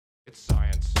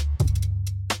Science.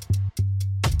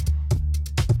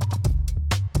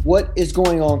 What is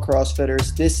going on,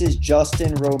 CrossFitters? This is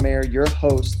Justin Romare, your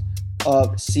host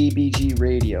of CBG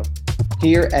Radio.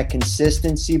 Here at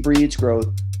Consistency Breeds Growth,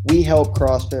 we help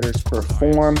CrossFitters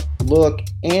perform, look,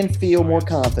 and feel more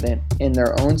confident in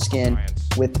their own skin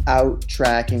without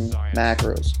tracking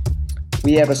macros.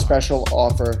 We have a special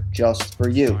offer just for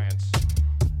you.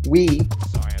 We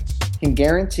can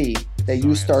guarantee that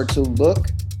you start to look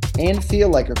and feel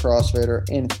like a CrossFitter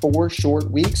in 4 short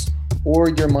weeks or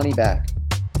your money back.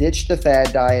 Ditch the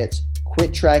fad diets,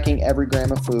 quit tracking every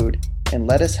gram of food, and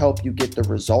let us help you get the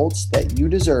results that you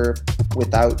deserve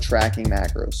without tracking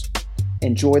macros.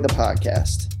 Enjoy the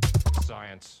podcast.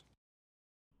 Science.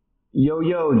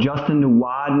 Yo, Justin the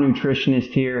WOD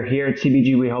Nutritionist here. Here at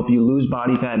CBG, we help you lose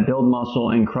body fat, build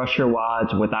muscle, and crush your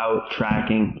WODs without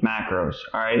tracking macros.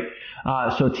 All right.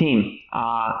 So team,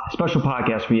 special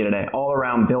podcast for you today, all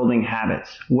around building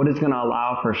habits. What is going to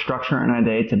allow for structure in our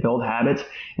day to build habits,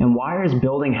 and why is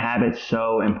building habits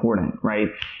so important, right?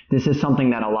 This is something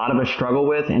that a lot of us struggle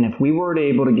with, and if we were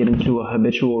able to get into a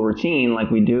habitual routine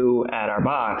like we do at our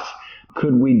box,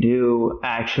 could we do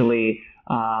actually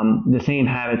the same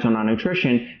habits on our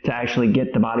nutrition to actually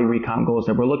get the body recomp goals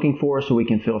that we're looking for so we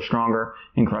can feel stronger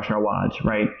and crush our WODs,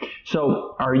 right?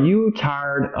 So are you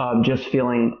tired of just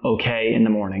feeling okay in the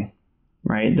morning,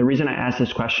 right? The reason I ask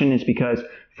this question is because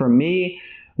for me,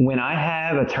 when I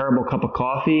have a terrible cup of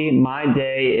coffee, my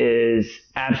day is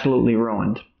absolutely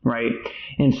ruined, right?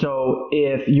 And so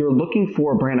if you're looking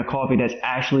for a brand of coffee that's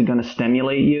actually going to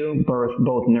stimulate you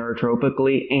both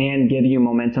neurotropically and give you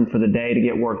momentum for the day to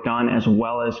get work done, as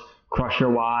well as crush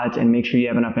your WODs and make sure you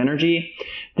have enough energy,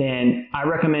 then I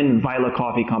recommend Violet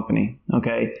Coffee Company,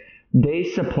 okay? They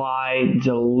supply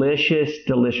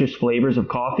delicious flavors of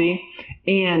coffee,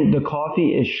 and the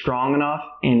coffee is strong enough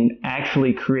and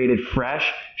actually created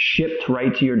fresh, shipped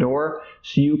right to your door,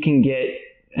 so you can get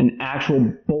an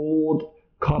actual bold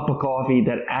cup of coffee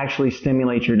that actually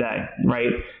stimulates your day,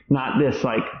 right? Not this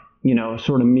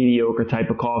sort of mediocre type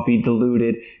of coffee,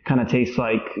 diluted, kind of tastes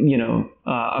like,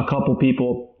 a couple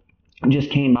people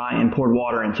just came by and poured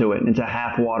water into it. It's a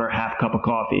half water, half cup of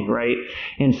coffee, right?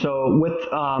 And so with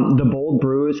the bold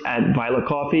brews at Violet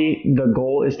Coffee, the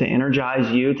goal is to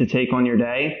energize you to take on your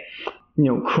day,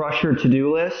 crush your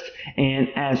to-do list. And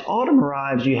as autumn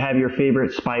arrives, you have your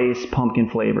favorite spice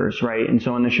pumpkin flavors, right? And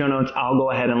so in the show notes, I'll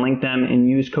go ahead and link them and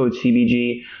use code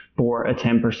CBG for a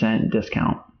 10%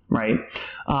 discount. Right?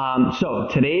 So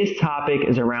today's topic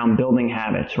is around building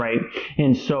habits, right?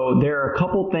 And so there are a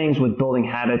couple things with building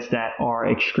habits that are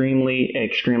extremely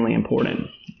important.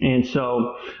 And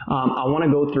so I want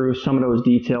to go through some of those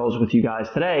details with you guys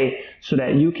today so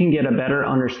that you can get a better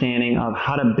understanding of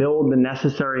how to build the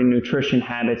necessary nutrition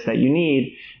habits that you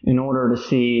need in order to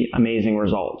see amazing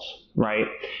results, right?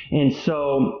 And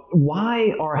so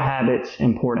why are habits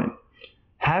important?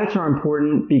 Habits are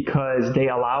important because they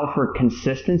allow for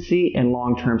consistency and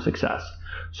long-term success.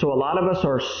 So a lot of us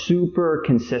are super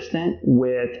consistent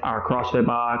with our CrossFit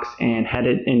box and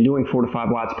doing 4 to 5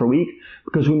 watts per week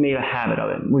because we made a habit of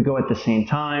it. We go at the same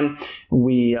time.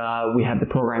 We have the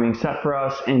programming set for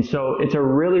us. And so it's a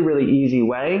really, really easy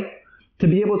way to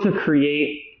be able to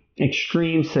create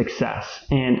extreme success,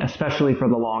 and especially for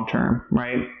the long term,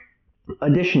 right?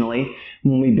 Additionally,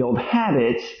 when we build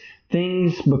habits,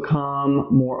 things become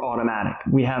more automatic.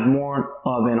 We have more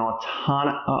of an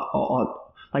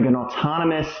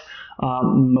autonomous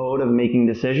mode of making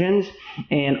decisions,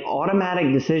 and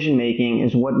automatic decision making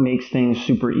is what makes things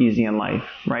super easy in life,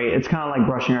 right? It's kind of like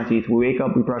brushing our teeth. We wake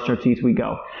up, we brush our teeth, we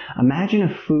go. Imagine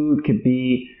if food could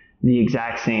be the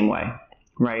exact same way,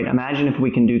 right? Imagine if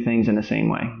we can do things in the same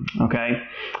way, okay?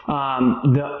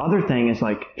 The other thing is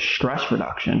like stress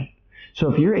reduction. So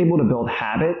if you're able to build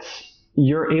habits,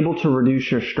 you're able to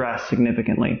reduce your stress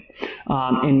significantly.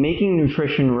 And making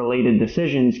nutrition-related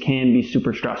decisions can be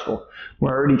super stressful. We're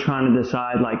already trying to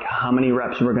decide like how many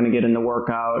reps we're going to get in the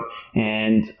workout,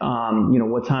 and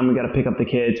what time we got to pick up the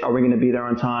kids. Are we going to be there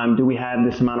on time? Do we have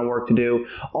this amount of work to do?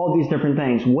 All these different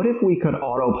things. What if we could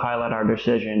autopilot our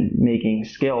decision-making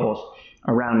skills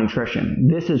around nutrition?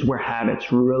 This is where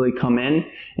habits really come in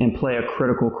and play a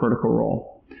critical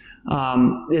role.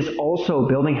 Is also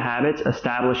building habits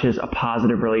establishes a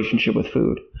positive relationship with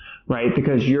food, right?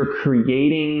 Because you're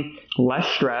creating less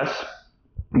stress,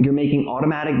 you're making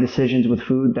automatic decisions with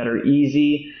food that are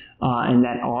easy and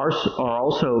that are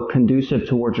also conducive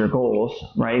towards your goals,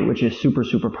 right? Which is super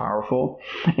powerful.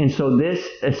 And so this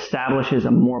establishes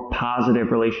a more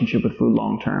positive relationship with food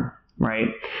long term, right?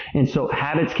 And so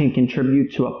habits can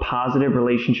contribute to a positive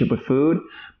relationship with food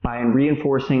by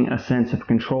reinforcing a sense of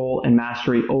control and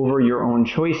mastery over your own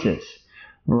choices,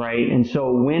 right? And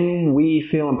so when we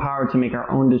feel empowered to make our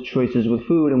own choices with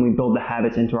food and we build the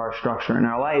habits into our structure in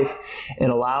our life, it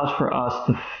allows for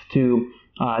us to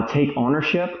take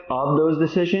ownership of those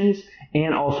decisions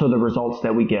and also the results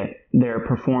that we get. They're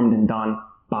performed and done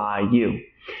by you.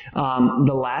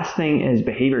 The last thing is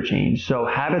behavior change. So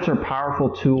habits are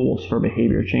powerful tools for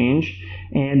behavior change,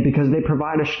 and because they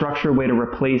provide a structured way to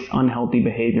replace unhealthy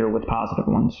behavior with positive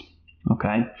ones.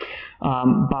 Okay,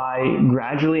 by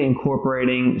gradually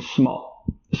incorporating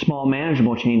small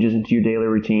manageable changes into your daily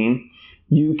routine,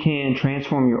 you can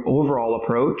transform your overall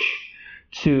approach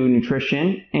to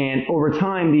nutrition, and over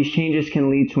time, these changes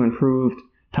can lead to improved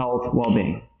health,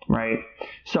 well-being. Right?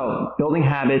 So building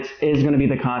habits is going to be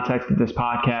the context of this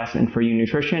podcast. And for you,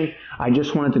 nutrition, I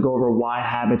just wanted to go over why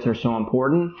habits are so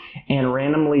important, and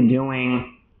randomly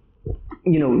doing,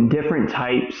 different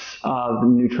types of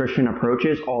nutrition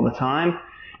approaches all the time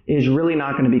is really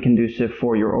not going to be conducive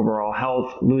for your overall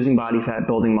health, losing body fat,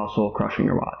 building muscle, crushing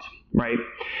your wads, right?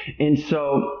 And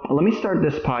so let me start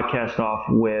this podcast off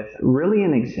with really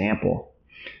an example.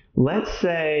 Let's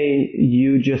say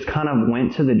you just kind of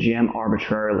went to the gym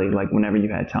arbitrarily, like whenever you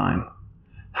had time.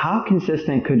 How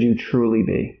consistent could you truly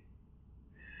be?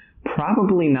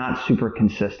 Probably not super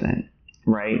consistent,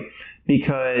 right?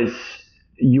 Because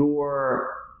you're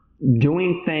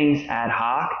doing things ad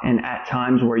hoc and at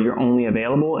times where you're only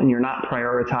available, and you're not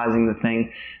prioritizing the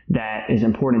thing that is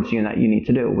important to you and that you need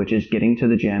to do, which is getting to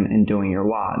the gym and doing your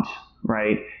WODs,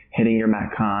 right? Hitting your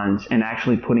Metcons and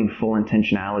actually putting full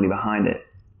intentionality behind it.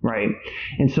 Right.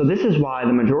 And so this is why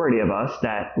the majority of us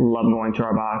that love going to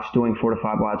our box, doing 4 to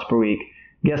 5 watts per week,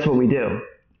 guess what we do?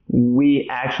 We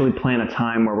actually plan a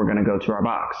time where we're going to go to our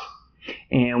box.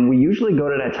 And we usually go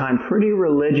to that time pretty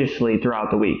religiously throughout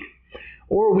the week.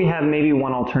 Or we have maybe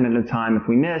one alternative time if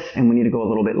we miss and we need to go a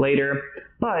little bit later.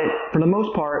 But for the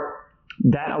most part,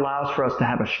 that allows for us to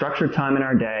have a structured time in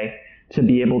our day to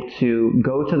be able to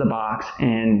go to the box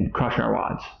and crush our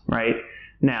wads, right?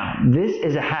 Now, this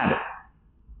is a habit.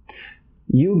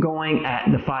 You going at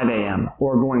the 5 a.m.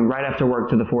 or going right after work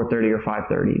to the 4:30 or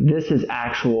 5:30. This is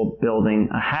actual building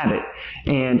a habit.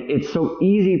 And it's so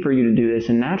easy for you to do this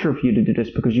and natural for you to do this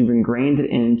because you've ingrained it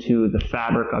into the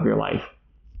fabric of your life.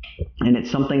 And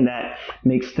it's something that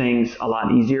makes things a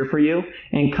lot easier for you.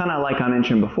 And kind of like I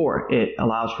mentioned before, it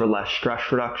allows for less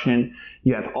stress reduction.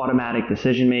 You have automatic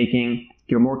decision making.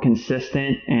 You're more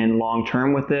consistent and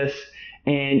long-term with this.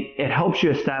 And it helps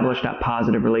you establish that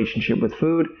positive relationship with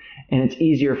food, and it's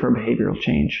easier for behavioral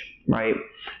change, right?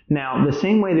 Now, the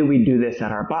same way that we do this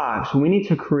at our box, we need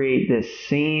to create this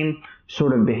same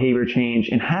sort of behavior change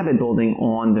and habit building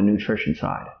on the nutrition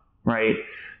side, right?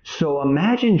 So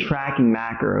imagine tracking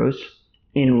macros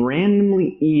and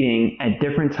randomly eating at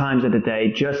different times of the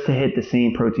day just to hit the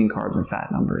same protein, carbs, and fat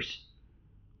numbers.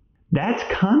 That's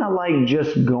kind of like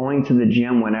just going to the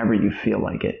gym whenever you feel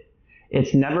like it.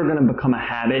 It's never going to become a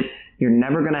habit. You're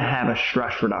never going to have a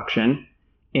stress reduction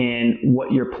in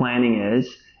what your planning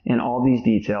is and all these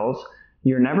details.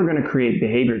 You're never going to create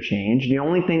behavior change. The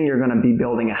only thing you're going to be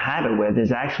building a habit with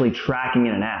is actually tracking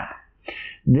in an app.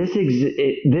 This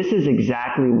is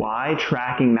exactly why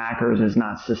tracking macros is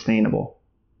not sustainable,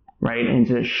 right? And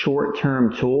it's a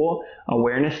short-term tool,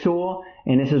 awareness tool,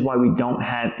 and this is why we don't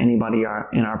have anybody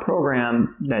in our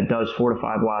program that does 4 to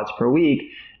 5 watts per week,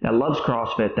 that loves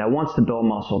CrossFit, that wants to build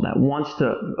muscle, that wants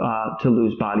to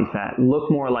lose body fat,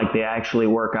 look more like they actually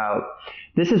work out.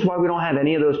 This is why we don't have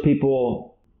any of those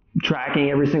people tracking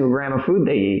every single gram of food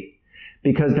they eat,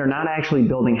 because they're not actually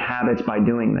building habits by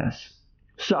doing this.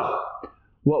 So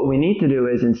what we need to do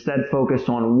is instead focus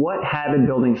on what habit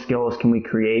building skills can we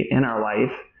create in our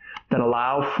life that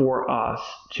allow for us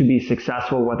to be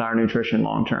successful with our nutrition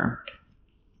long term.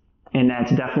 And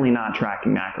that's definitely not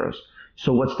tracking macros.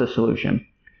 So what's the solution?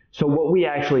 So what we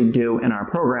actually do in our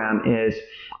program is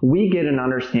we get an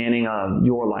understanding of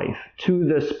your life to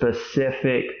the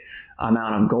specific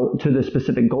to the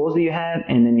specific goals that you have,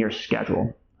 and then your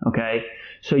schedule. Okay.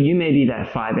 So you may be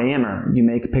that 5 a.m.er. You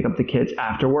may pick up the kids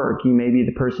after work. You may be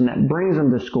the person that brings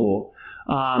them to school.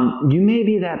 You may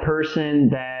be that person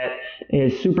that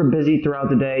is super busy throughout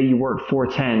the day. You work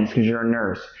 410s because you're a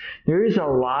nurse. There is a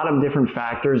lot of different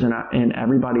factors in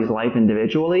everybody's life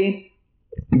individually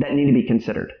that need to be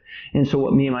considered. And so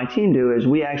what me and my team do is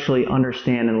we actually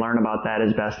understand and learn about that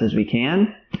as best as we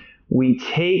can. we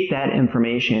take that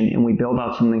information and we build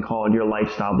out something called your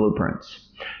lifestyle blueprints.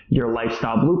 Your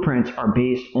lifestyle blueprints are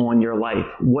based on your life.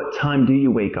 What time do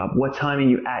you wake up? What time are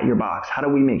you at your box? How do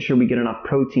we make sure we get enough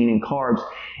protein and carbs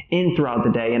in throughout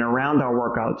the day and around our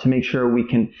workout to make sure we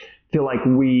can feel like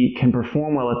we can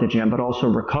perform well at the gym, but also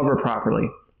recover properly?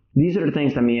 These are the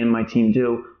things that me and my team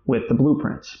do with the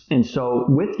blueprints. And so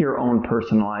with your own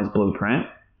personalized blueprint,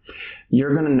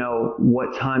 you're going to know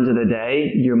what times of the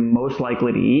day you're most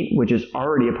likely to eat, which is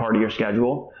already a part of your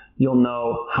schedule. You'll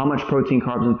know how much protein,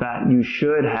 carbs, and fat you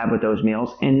should have with those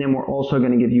meals. And then we're also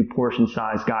going to give you portion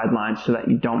size guidelines so that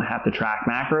you don't have to track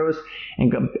macros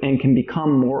and can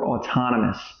become more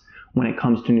autonomous when it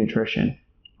comes to nutrition,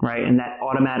 right? And that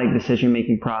automatic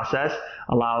decision-making process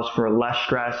allows for less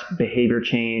stress, behavior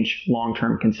change,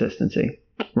 long-term consistency,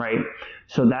 right?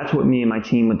 So that's what me and my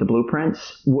team with the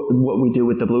blueprints, what we do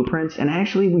with the blueprints. And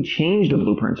actually, we change the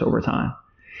blueprints over time.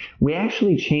 We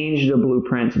actually change the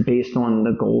blueprints based on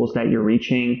the goals that you're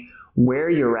reaching, where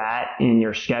you're at in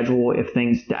your schedule, if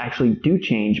things actually do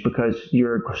change because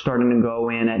you're starting to go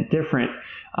in at different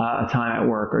time at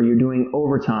work or you're doing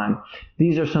overtime.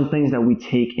 These are some things that we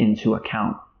take into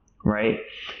account, right?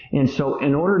 And so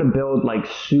in order to build like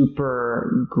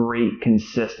super great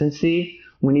consistency,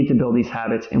 we need to build these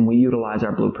habits, and we utilize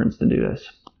our blueprints to do this,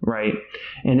 right?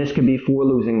 And this could be for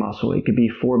losing muscle. It could be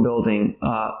for building,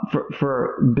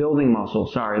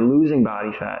 losing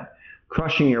body fat,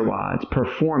 crushing your WODs,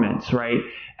 performance, right?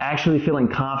 Actually feeling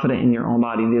confident in your own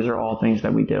body. These are all things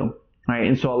that we do, right?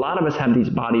 And so a lot of us have these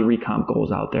body recomp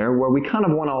goals out there where we kind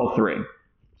of want all three.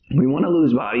 We want to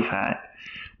lose body fat.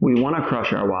 We want to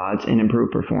crush our WODs and improve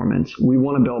performance. We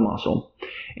want to build muscle.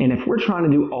 And if we're trying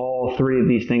to do all three of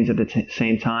these things at the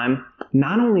same time,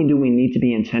 not only do we need to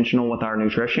be intentional with our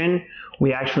nutrition,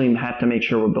 we actually have to make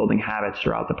sure we're building habits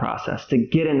throughout the process to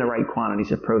get in the right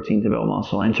quantities of protein to build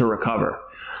muscle and to recover,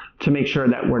 to make sure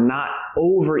that we're not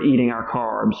overeating our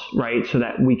carbs, right? So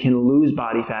that we can lose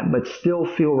body fat, but still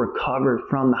feel recovered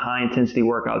from the high intensity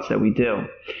workouts that we do.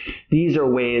 These are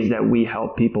ways that we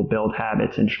help people build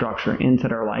habits and structure into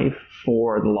their life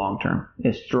for the long term.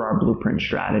 It's through our blueprint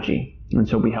strategy. And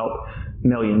so we help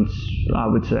millions, I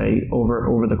would say,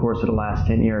 over the course of the last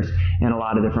 10 years in a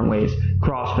lot of different ways.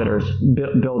 CrossFitters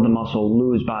build the muscle,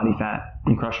 lose body fat,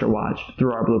 and crush their WODs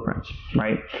through our blueprints,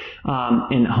 right?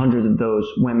 And hundreds of those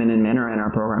women and men are in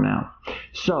our program now.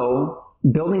 So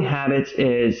building habits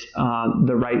is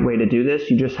the right way to do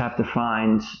this. You just have to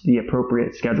find the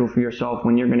appropriate schedule for yourself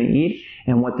when you're going to eat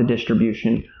and what the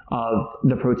distribution of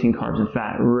the protein, carbs, and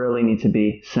fat really need to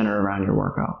be centered around your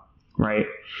workout, right?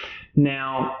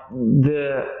 Now,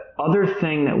 the other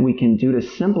thing that we can do to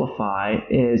simplify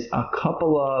is a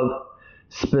couple of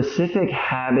specific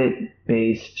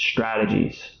habit-based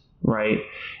strategies, right?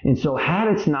 And so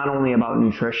habits not only about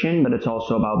nutrition, but it's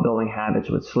also about building habits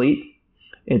with sleep.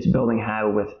 It's building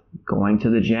habit with going to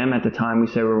the gym at the time we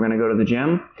say we're going to go to the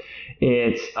gym.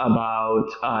 It's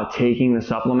about taking the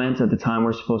supplements at the time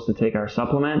we're supposed to take our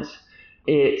supplements.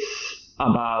 It's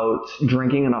about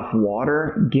drinking enough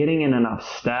water, getting in enough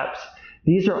steps.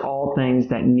 These are all things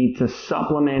that need to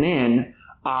supplement in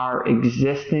our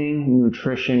existing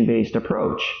nutrition-based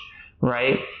approach,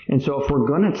 right? And so if we're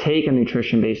going to take a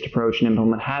nutrition-based approach and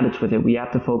implement habits with it, we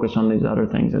have to focus on these other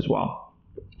things as well.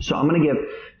 So I'm going to give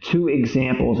 2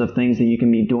 examples of things that you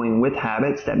can be doing with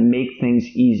habits that make things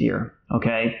easier,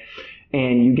 okay?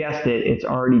 And you guessed it, it's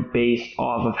already based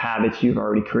off of habits you've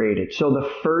already created. So the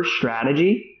first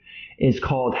strategy is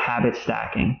called habit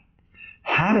stacking.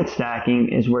 Habit stacking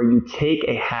is where you take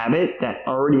a habit that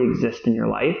already exists in your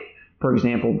life, for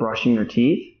example, brushing your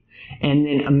teeth, and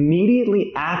then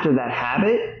immediately after that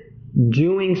habit,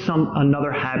 doing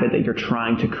another habit that you're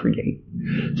trying to create.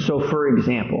 So for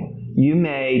example, you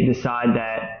may decide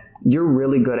that you're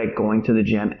really good at going to the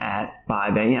gym at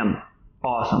 5 a.m.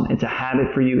 Awesome. It's a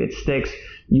habit for you. It sticks.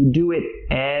 You do it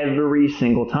every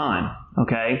single time.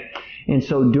 Okay. And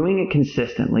so doing it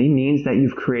consistently means that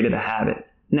you've created a habit.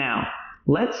 Now,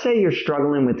 let's say you're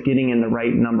struggling with getting in the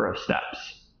right number of steps.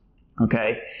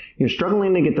 Okay. You're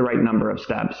struggling to get the right number of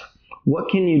steps. What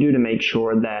can you do to make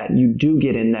sure that you do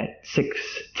get in that 6,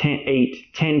 10,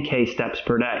 8, 10K steps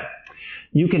per day?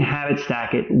 You can habit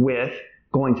stack it with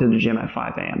going to the gym at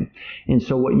 5 a.m. And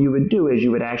so what you would do is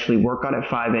you would actually work out at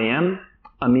 5 a.m.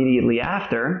 Immediately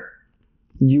after,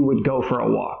 you would go for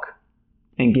a walk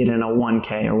and get in a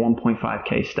 1K or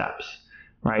 1.5K steps,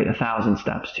 right? 1,000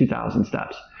 steps, 2,000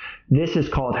 steps. This is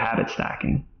called habit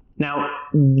stacking. Now,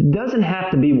 it doesn't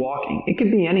have to be walking. It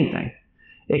could be anything.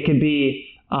 It could be,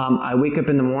 I wake up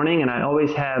in the morning and I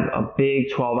always have a big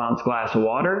 12-ounce glass of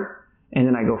water, and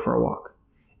then I go for a walk.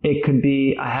 It could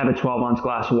be I have a 12-ounce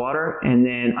glass of water, and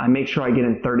then I make sure I get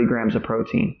in 30 grams of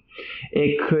protein.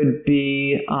 It could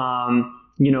be, I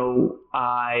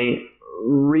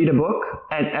read a book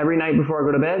every night before I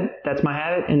go to bed. That's my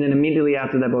habit. And then immediately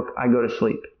after that book, I go to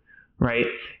sleep, right?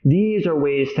 These are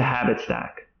ways to habit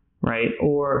stack, right?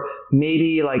 Or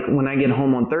maybe like when I get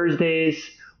home on Thursdays,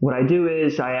 what I do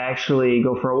is I actually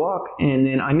go for a walk and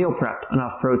then I meal prep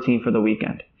enough protein for the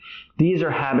weekend. These are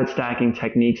habit stacking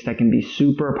techniques that can be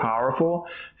super powerful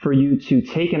for you to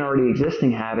take an already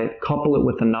existing habit, couple it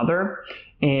with another,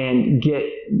 and get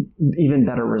even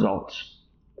better results,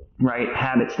 right?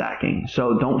 Habit stacking.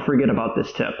 So don't forget about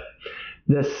this tip.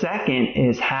 The second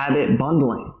is habit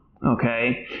bundling,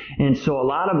 okay? And so a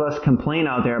lot of us complain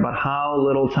out there about how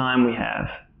little time we have.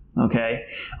 Okay.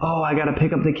 Oh, I got to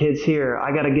pick up the kids here.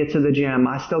 I got to get to the gym.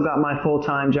 I still got my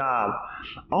full-time job.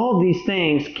 All of these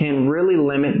things can really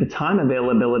limit the time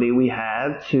availability we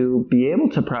have to be able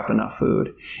to prep enough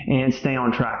food and stay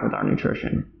on track with our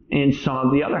nutrition and some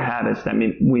of the other habits that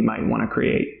we might want to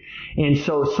create. And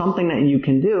so something that you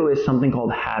can do is something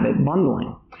called habit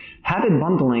bundling. Habit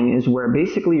bundling is where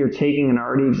basically you're taking an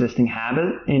already existing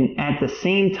habit and at the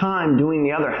same time doing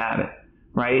the other habit.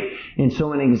 Right? And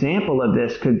so an example of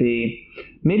this could be,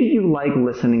 maybe you like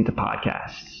listening to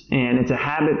podcasts and it's a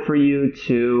habit for you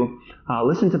to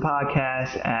listen to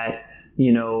podcasts at,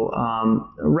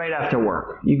 right after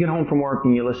work. You get home from work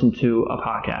and you listen to a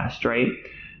podcast, right?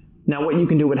 Now, what you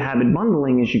can do with habit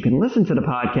bundling is you can listen to the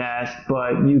podcast,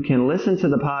 but you can listen to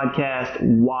the podcast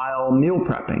while meal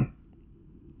prepping.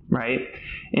 Right?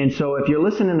 And so if you're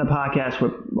listening to podcasts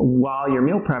while you're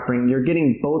meal prepping, you're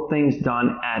getting both things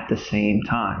done at the same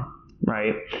time,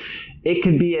 right? It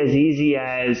could be as easy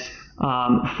as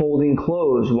folding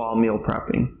clothes while meal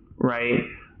prepping, right?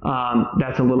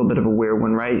 That's a little bit of a weird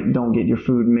one, right? Don't get your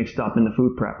food mixed up in the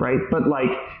food prep, right? But like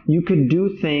you could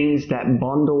do things that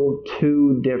bundle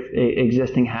two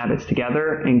existing habits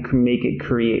together and make it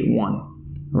create one,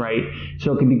 right?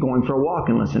 So it could be going for a walk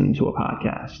and listening to a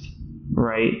podcast.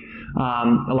 Right?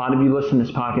 A lot of you listen to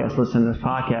this podcast.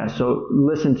 So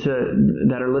listen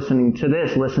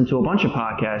to a bunch of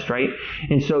podcasts, right?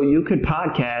 And so you could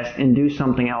podcast and do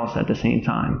something else at the same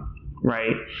time,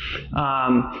 right?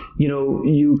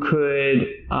 You could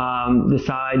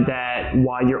decide that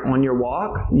while you're on your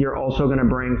walk, you're also going to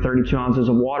bring 32 ounces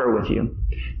of water with you.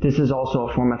 This is also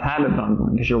a form of habit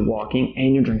bundling because you're walking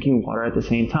and you're drinking water at the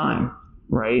same time.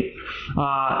 Right?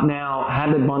 Now,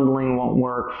 habit bundling won't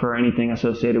work for anything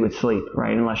associated with sleep,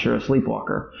 right? Unless you're a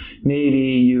sleepwalker. Maybe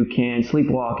you can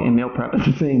sleepwalk and meal prep at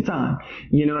the same time.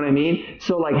 You know what I mean?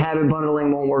 So like habit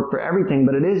bundling won't work for everything,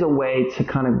 but it is a way to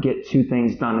kind of get two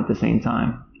things done at the same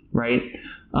time, right?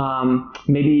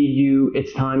 Maybe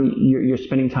it's time you're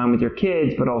spending time with your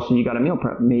kids, but also you got a meal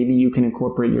prep. Maybe you can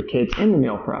incorporate your kids in the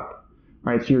meal prep,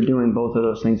 right? So you're doing both of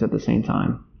those things at the same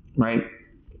time, right?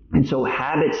 And so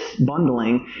habits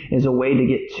bundling is a way to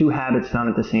get two habits done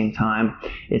at the same time.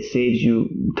 It saves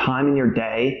you time in your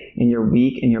day, in your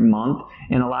week, in your month,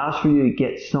 and allows for you to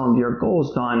get some of your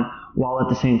goals done while at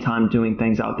the same time doing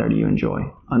things out there that you enjoy.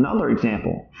 Another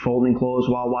example, folding clothes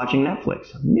while watching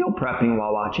Netflix, meal prepping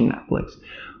while watching Netflix.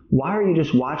 Why are you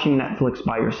just watching Netflix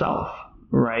by yourself,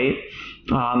 right?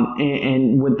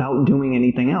 And without doing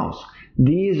anything else?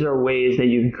 These are ways that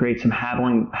you can create some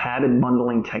habit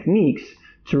bundling techniques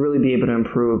to really be able to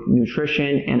improve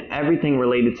nutrition and everything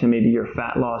related to maybe your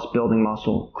fat loss, building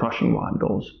muscle, crushing WOD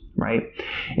goals, right?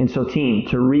 And so team,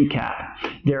 to recap,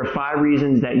 there are 5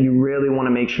 reasons that you really want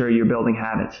to make sure you're building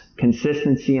habits: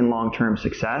 consistency and long-term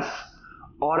success,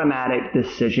 automatic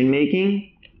decision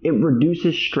making, it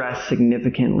reduces stress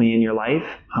significantly in your life.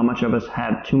 How much of us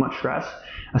have too much stress,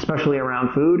 especially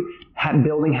around food?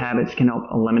 Building habits can help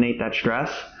eliminate that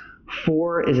stress.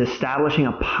 4 is establishing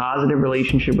a positive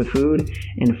relationship with food.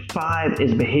 And 5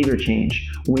 is behavior change.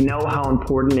 We know how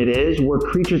important it is. We're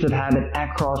creatures of habit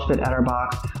at CrossFit, at our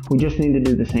box. We just need to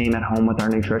do the same at home with our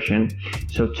nutrition.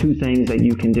 So 2 things that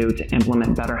you can do to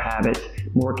implement better habits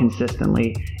more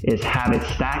consistently is habit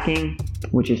stacking,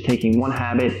 which is taking one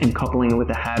habit and coupling it with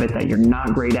a habit that you're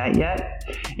not great at yet.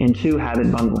 And 2, habit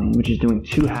bundling, which is doing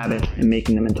 2 habits and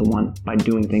making them into one by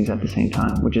doing things at the same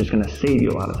time, which is going to save you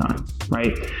a lot of time,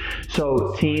 right?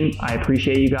 So team, I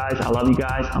appreciate you guys. I love you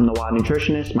guys. I'm the WOD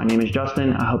Nutritionist. My name is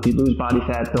Justin. I help you lose body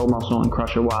fat, build muscle, and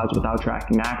crush your WODs without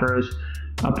tracking macros.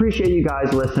 I appreciate you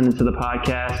guys listening to the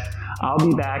podcast. I'll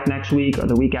be back next week or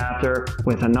the week after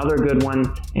with another good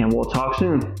one, and we'll talk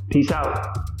soon. Peace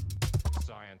out.